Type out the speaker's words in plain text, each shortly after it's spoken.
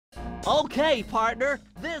Okay, partner,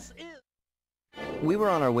 this is... We were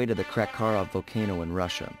on our way to the Krakkarov volcano in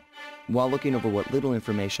Russia. While looking over what little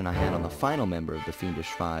information I had on the final member of the Fiendish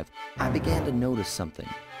Five, I began to notice something.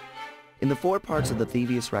 In the 4 parts of the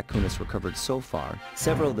Thievius Raccoonus recovered so far,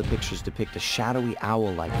 several of the pictures depict a shadowy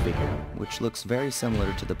owl-like figure, which looks very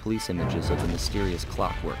similar to the police images of the mysterious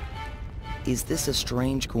Clockwerk. Is this a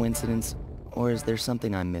strange coincidence, or is there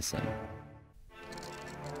something I'm missing?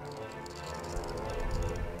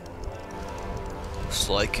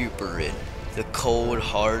 Sly Cooper in The Cold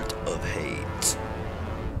Heart of Hate.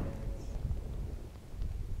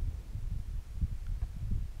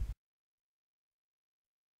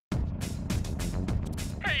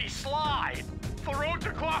 Hey, Sly! The road to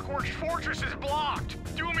Clockwerk's fortress is blocked.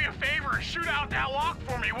 Do me a favor and shoot out that lock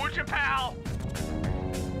for me, would you, pal?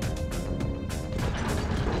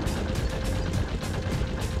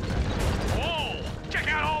 Whoa! Check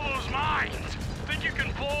out all those mines! Think you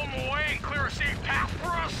can blow them away and clear a safe path for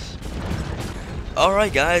us?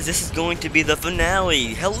 Alright guys, this is going to be the finale.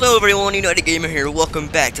 Hello everyone, United Gamer here. Welcome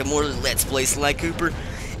back to more Let's Play Sly Cooper.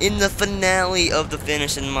 In the finale of the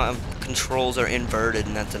finish, and my controls are inverted,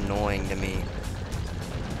 and that's annoying to me.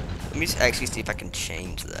 Let me actually see if I can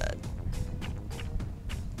change that.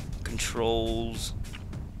 Controls.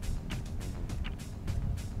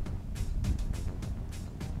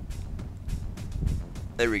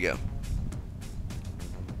 There we go.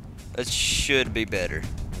 That should be better.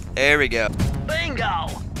 There we go. Bingo!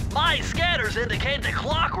 My scanners indicate the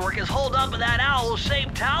Clockwerk is holed up in that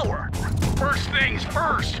owl-shaped tower. First things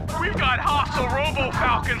first, we've got hostile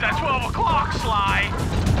robo-falcons at 12 o'clock, Sly.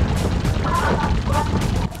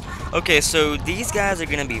 Okay, so these guys are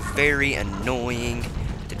gonna be very annoying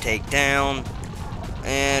to take down.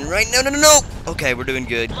 And right now, no! Okay, we're doing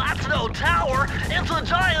good. That's no tower, it's a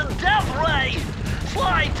giant death ray!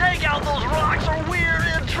 Sly, take out those rocks or we're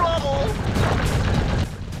in trouble!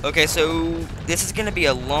 Okay, so this is gonna be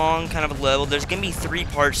a long kind of level. There's gonna be 3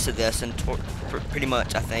 parts to this, and pretty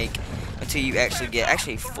much, I think, until you actually get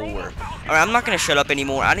 4. Alright, I'm not gonna shut up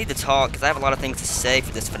anymore. I need to talk because I have a lot of things to say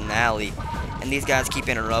for this finale, and these guys keep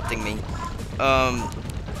interrupting me.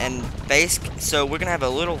 So we're gonna have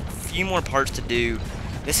a few more parts to do.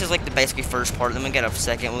 This is like the basically first part. Then we got a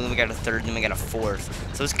second one, then we got a third, then we got a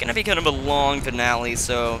fourth. So it's gonna be kind of a long finale.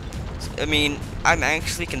 So I mean, I'm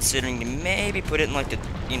actually considering to maybe put it in like the,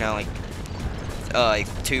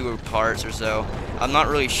 like 2 parts or so. I'm not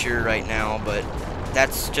really sure right now, but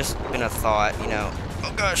that's just been a thought,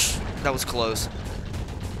 Oh gosh, that was close.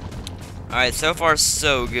 Alright, so far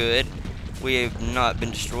so good. We have not been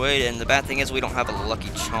destroyed, and the bad thing is we don't have a lucky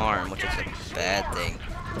charm, which is a bad thing.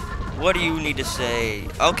 What do you need to say?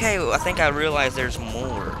 Okay, I think I realized there's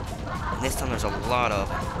more. And this time there's a lot of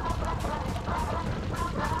them.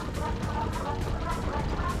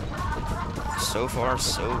 So far,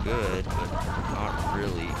 so good, but not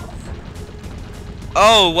really.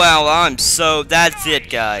 Oh, wow, that's it,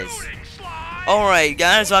 guys. Alright,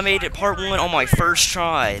 guys, I made it part 1 on my first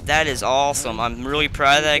try. That is awesome. I'm really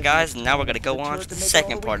proud of that, guys, and now we're going to go on to the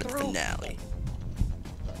second part of the finale.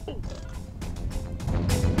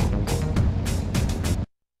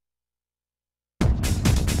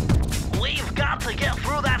 We've got to get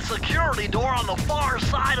through that security door on the far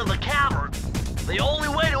side of the cavern. The only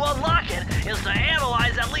way to unlock it is to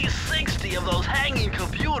analyze at least 60 of those hanging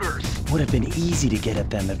computers. Would have been easy to get at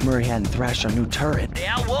them if Murray hadn't thrashed our new turret.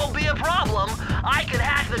 Yeah, won't be a problem. I can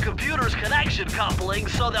hack the computer's connection coupling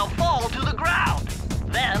so they'll fall to the ground.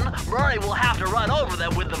 Then, Murray will have to run over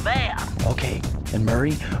them with the van. Okay, and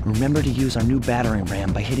Murray, remember to use our new battering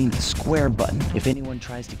ram by hitting the square button if anyone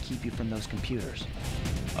tries to keep you from those computers.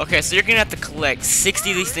 Okay, so you're going to have to collect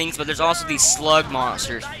 60 of these things, but there's also these slug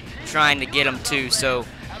monsters trying to get them too, so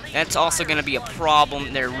that's also going to be a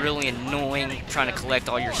problem. They're really annoying trying to collect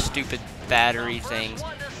all your stupid battery things.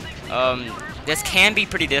 This can be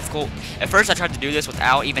pretty difficult. At first I tried to do this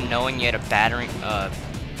without even knowing you had a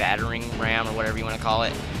battering ram or whatever you want to call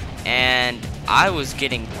it, and I was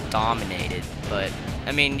getting dominated. But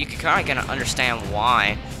I mean, you can kind of understand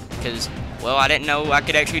why, because, well, I didn't know I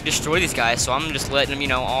could actually destroy these guys, so I'm just letting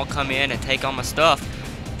them, all come in and take all my stuff.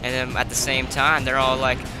 And then at the same time, they're all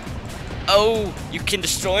like, oh, you can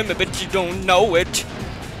destroy me, but you don't know it.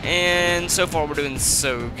 And so far, we're doing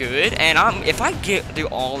so good. And if I get through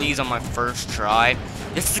all these on my first try,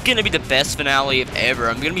 this is gonna be the best finale of ever.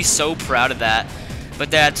 I'm gonna be so proud of that. But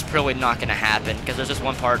that's probably not gonna happen because there's just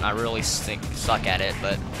one part, and I really suck at it.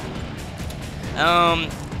 But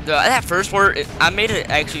that first part, I made it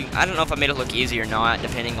actually. I don't know if I made it look easy or not,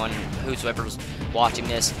 depending on whoever's watching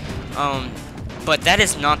this. But that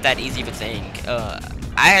is not that easy of a thing.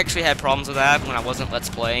 I actually had problems with that when I wasn't Let's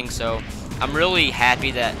Playing, so I'm really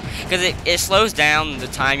happy that, because it slows down the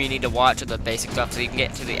time you need to watch the basic stuff so you can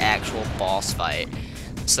get to the actual boss fight.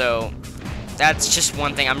 So that's just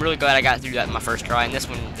one thing. I'm really glad I got through that in my first try, and this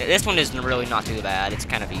one is really not too bad. It's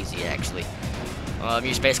kind of easy, actually. You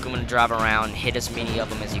just basically want to drive around, hit as many of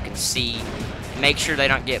them as you can see, make sure they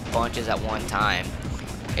don't get bunches at one time.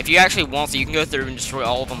 If you actually want to, you can go through and destroy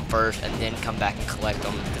all of them first, and then come back and collect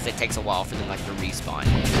them, because it takes a while for them to respawn.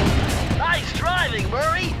 Nice driving,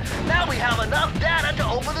 Murray. Now we have enough data to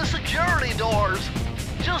open the security doors.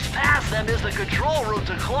 Just past them is the control room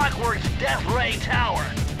to Clockwerk's Death Ray Tower.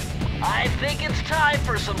 I think it's time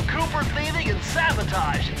for some Cooper thieving and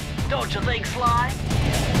sabotage. Don't you think, Sly?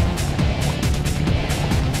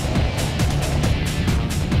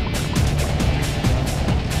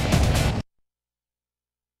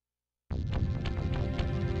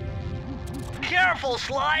 Careful,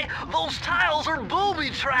 Sly! Those tiles are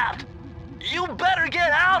booby-trapped! You better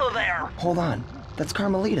get out of there! Hold on. That's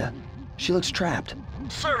Carmelita. She looks trapped.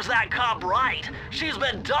 Serves that cop right. She's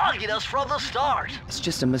been dogging us from the start. It's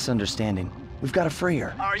just a misunderstanding. We've got to free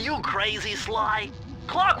her. Are you crazy, Sly?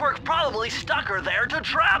 Clockwerk probably stuck her there to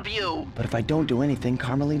trap you. But if I don't do anything,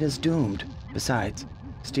 Carmelita's doomed. Besides,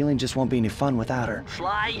 stealing just won't be any fun without her.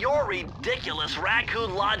 Sly, your ridiculous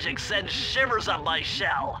raccoon logic sends shivers up my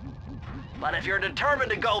shell. But if you're determined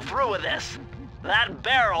to go through with this, that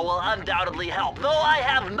barrel will undoubtedly help, though I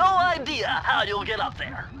have no idea how you'll get up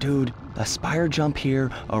there. Dude, a spire jump here,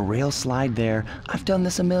 a rail slide there. I've done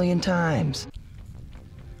this a million times.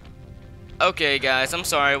 Okay, guys, I'm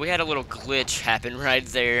sorry. We had a little glitch happen right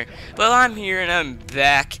there. But I'm here and I'm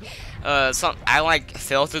back. I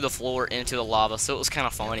fell through the floor into the lava, so it was kind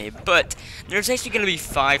of funny. But there's actually going to be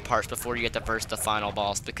 5 parts before you get the final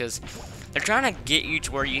boss, because they're trying to get you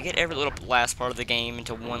to where you get every little last part of the game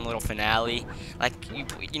into one little finale. Like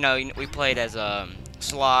you know, we played as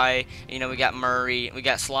Sly. You know, we got Murray, we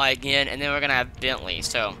got Sly again, and then we're gonna have Bentley.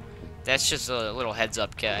 So that's just a little heads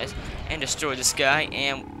up, guys. And destroy this guy,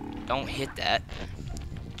 and don't hit that.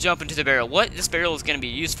 Jump into the barrel. What this barrel is going to be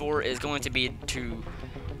used for is going to be to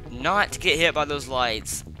not get hit by those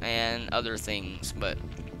lights and other things, but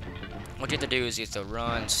what you have to do is you have to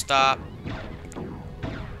run, stop.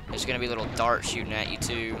 There's gonna be a little dart shooting at you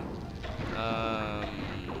too.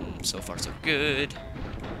 So far so good.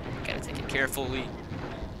 Gotta take it carefully.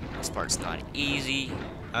 This part's not easy.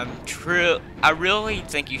 I really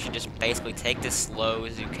think you should just basically take this slow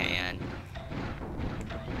as you can.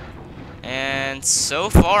 And so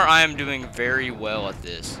far I am doing very well at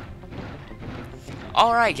this.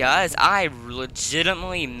 Alright guys, I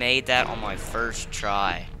legitimately made that on my first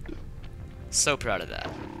try. So proud of that.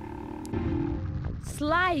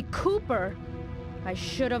 Sly Cooper! I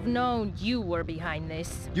should have known you were behind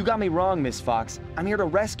this. You got me wrong, Miss Fox. I'm here to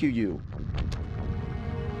rescue you.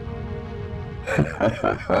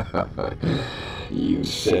 You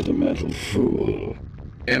sentimental fool.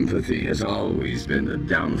 Empathy has always been the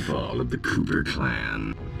downfall of the Cooper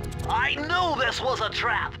clan. I knew this was a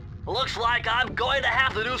trap. Looks like I'm going to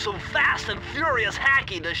have to do some fast and furious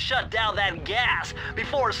hacking to shut down that gas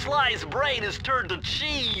before Sly's brain is turned to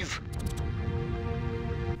cheese.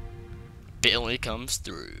 Billy comes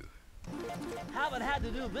through. Haven't had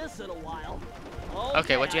to do this in a while.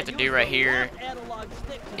 Okay, what you have to do right here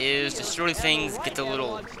is destroy things, get the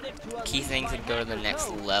little key things, and go to the next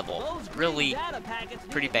level. Really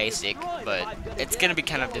pretty basic, but it's gonna be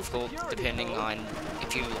kind of difficult depending on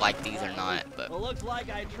if you like these or not. But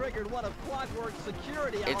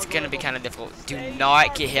it's gonna be kind of difficult. Do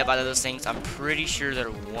not get hit by those things. I'm pretty sure they're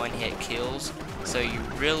one-hit kills, so you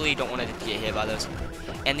really don't want to get hit by those.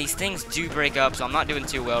 And these things do break up, so I'm not doing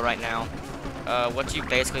too well right now. What you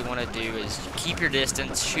basically want to do is keep your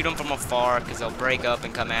distance, shoot them from afar, because they'll break up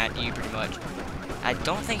and come at you pretty much. I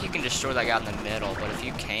don't think you can destroy that guy in the middle, but if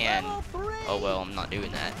you can, oh well, I'm not doing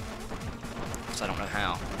that, so I don't know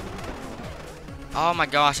how. Oh my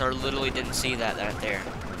gosh, I literally didn't see that right there.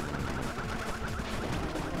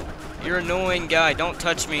 You're an annoying guy, don't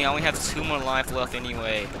touch me, I only have 2 more life left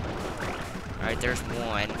anyway. Alright, there's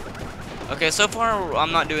 1. Okay, so far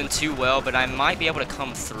I'm not doing too well, but I might be able to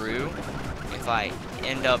come through if I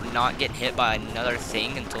end up not getting hit by another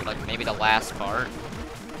thing until like maybe the last part.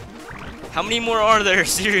 How many more are there?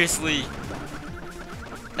 Seriously.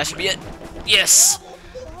 That should be it. Yes!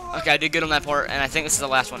 Okay, I did good on that part, and I think this is the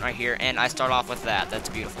last one right here, and I start off with that. That's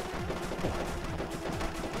beautiful.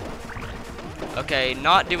 Okay,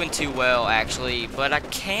 not doing too well actually, but I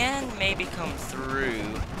can maybe come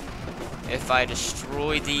through if I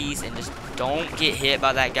destroy these and just don't get hit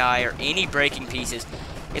by that guy or any breaking pieces.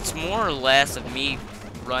 It's more or less of me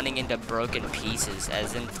running into broken pieces,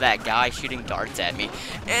 as in that guy shooting darts at me.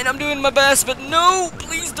 And I'm doing my best, but no!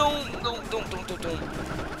 Please don't.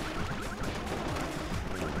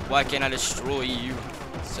 Why can't I destroy you?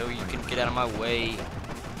 So you can get out of my way.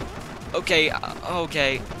 Okay,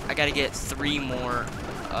 okay. I gotta get 3 more.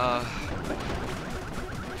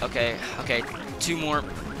 Okay, 2 more.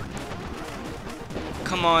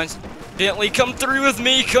 Come on, Bentley, come through with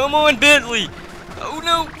me. Come on, Bentley. Oh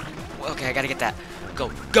no. Okay, I gotta get that.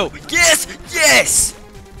 Go. Yes, yes.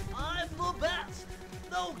 I'm the best.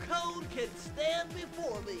 No code can stand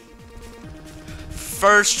before me.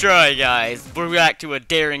 First try, guys. We're back to a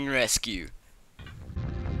daring rescue.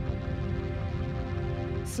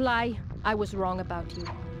 Sly, I was wrong about you.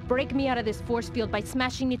 Break me out of this force field by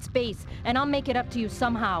smashing its base, and I'll make it up to you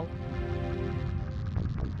somehow.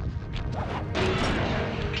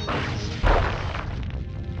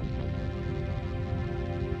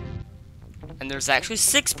 And there's actually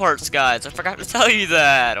 6 parts, guys. I forgot to tell you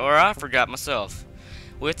that, or I forgot myself.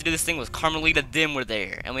 We have to do this thing with Carmelita, then we're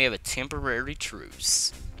there, and we have a temporary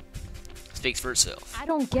truce. Speaks for itself. I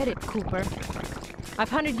don't get it, Cooper. I've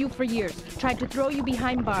hunted you for years, tried to throw you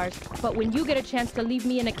behind bars, but when you get a chance to leave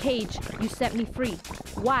me in a cage, you set me free.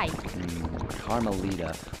 Why?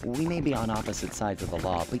 Carmelita, we may be on opposite sides of the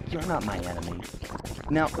law, but you're not my enemy.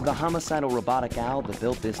 Now, the homicidal robotic owl that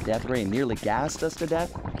built this death ray and nearly gassed us to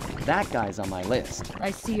death, that guy's on my list.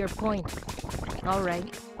 I see your point. All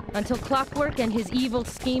right. Until Clockwerk and his evil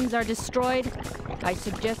schemes are destroyed, I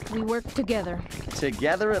suggest we work together.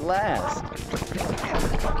 Together at last.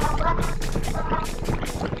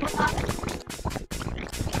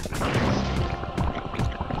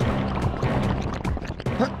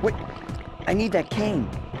 Huh, wait, I need that cane.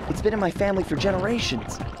 It's been in my family for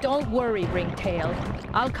generations. Don't worry, Ringtail.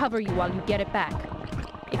 I'll cover you while you get it back.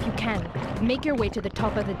 If you can, make your way to the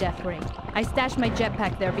top of the death ray. I stashed my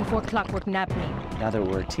jetpack there before Clockwerk nabbed me. Now that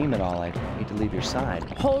we're a team at all, I hate to leave your side.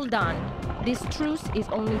 Hold on. This truce is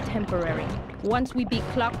only temporary. Once we beat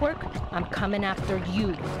Clockwerk, I'm coming after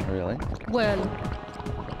you. Really? Well,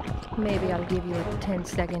 maybe I'll give you a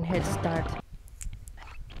 10-second head start.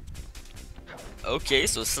 Okay,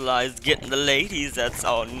 so Sly's getting the ladies. That's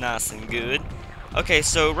all nice and good. Okay,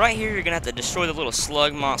 so right here you're gonna have to destroy the little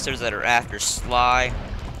slug monsters that are after Sly.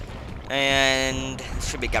 And it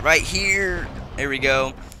should be got right here. There we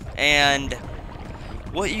go. And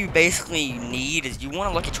what you basically need is you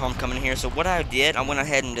want a lucky charm coming in here. So what I did, I went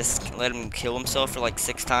ahead and just let him kill himself for like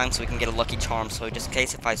 6 times so we can get a lucky charm. So just in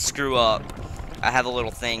case if I screw up, I have a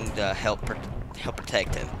little thing to help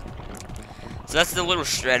protect him. So that's the little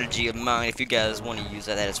strategy of mine. If you guys want to use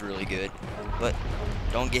that, that is really good. But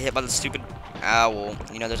don't get hit by the stupid owl.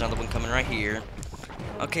 You know, there's another one coming right here.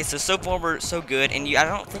 Okay, so far we're so good, and I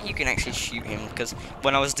don't think you can actually shoot him, because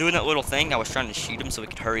when I was doing that little thing, I was trying to shoot him so we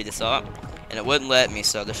could hurry this up, and it wouldn't let me,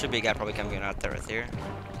 so there should be a guy probably coming out there right there.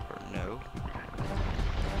 Or no.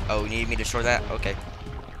 Oh, you need me to destroy that? Okay.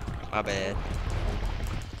 My bad.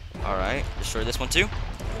 Alright, destroy this one too.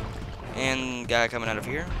 And guy coming out of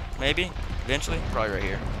here, maybe? Eventually? Probably right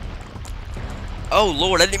here. Oh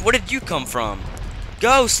lord, where did you come from?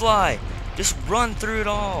 Go, Sly! Just run through it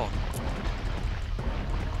all.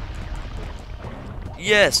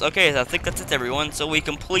 Yes, okay, I think that's it, everyone. So we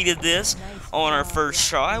completed this on our first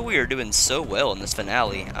try. We are doing so well in this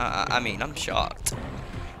finale. I mean, I'm shocked.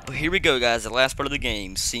 But here we go, guys. The last part of the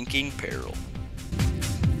game, Sinking Peril.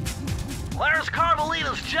 There's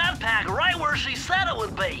Carmelita's jetpack right where she said it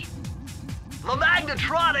would be. The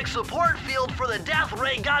magnetronic support field for the death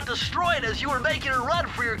ray got destroyed as you were making a run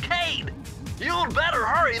for your cane. You'd better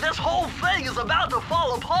hurry. This whole thing is about to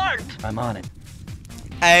fall apart. I'm on it.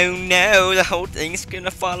 Oh no, the whole thing's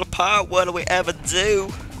gonna fall apart. What do we ever do?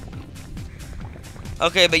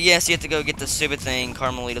 Okay, but yes, you have to go get the stupid thing,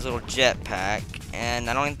 Carmelita's little jetpack. And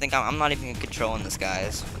I don't even think I'm not even controlling this,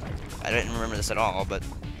 guys. I didn't remember this at all, but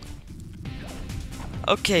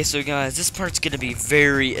okay, so guys, this part's gonna be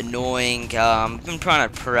very annoying. I've been trying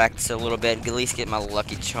to practice a little bit, at least get my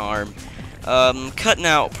lucky charm. Cutting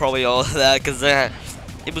out probably all of that, because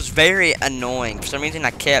it was very annoying. For some reason,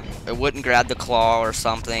 I wouldn't grab the claw or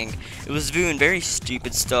something. It was doing very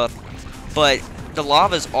stupid stuff, but the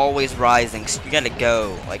lava's always rising, so you gotta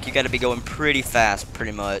go. Like, you gotta be going pretty fast,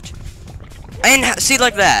 pretty much. And see,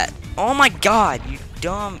 like that. Oh my god, you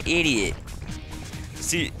dumb idiot.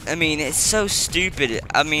 See, I mean, it's so stupid.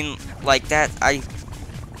 I mean, like that, I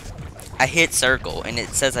hit circle, and it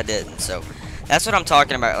says I didn't, so that's what I'm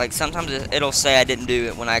talking about. Like, sometimes it'll say I didn't do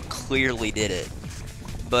it when I clearly did it.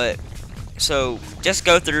 But, so, just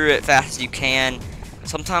go through it fast as you can.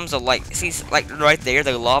 Sometimes, like, see, like, right there,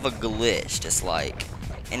 the lava glitched, it's like,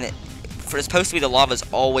 and it's supposed to be the lava's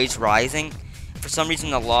always rising. For some reason,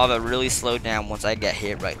 the lava really slowed down once I got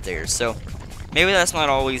hit right there. So maybe that's not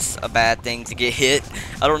always a bad thing to get hit.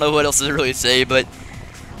 I don't know what else to really say, but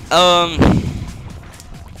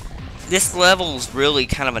this level is really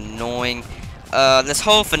kind of annoying. This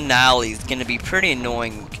whole finale is gonna be pretty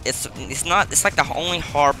annoying. It's like the only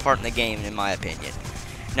hard part in the game, in my opinion.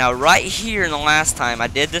 Now, right here in the last time I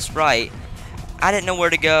did this right, I didn't know where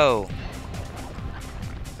to go.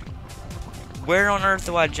 Where on earth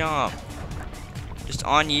do I jump? Just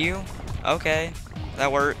on you? Okay,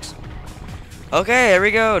 that works. Okay, here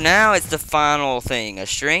we go. Now it's the final thing, a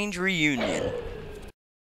strange reunion.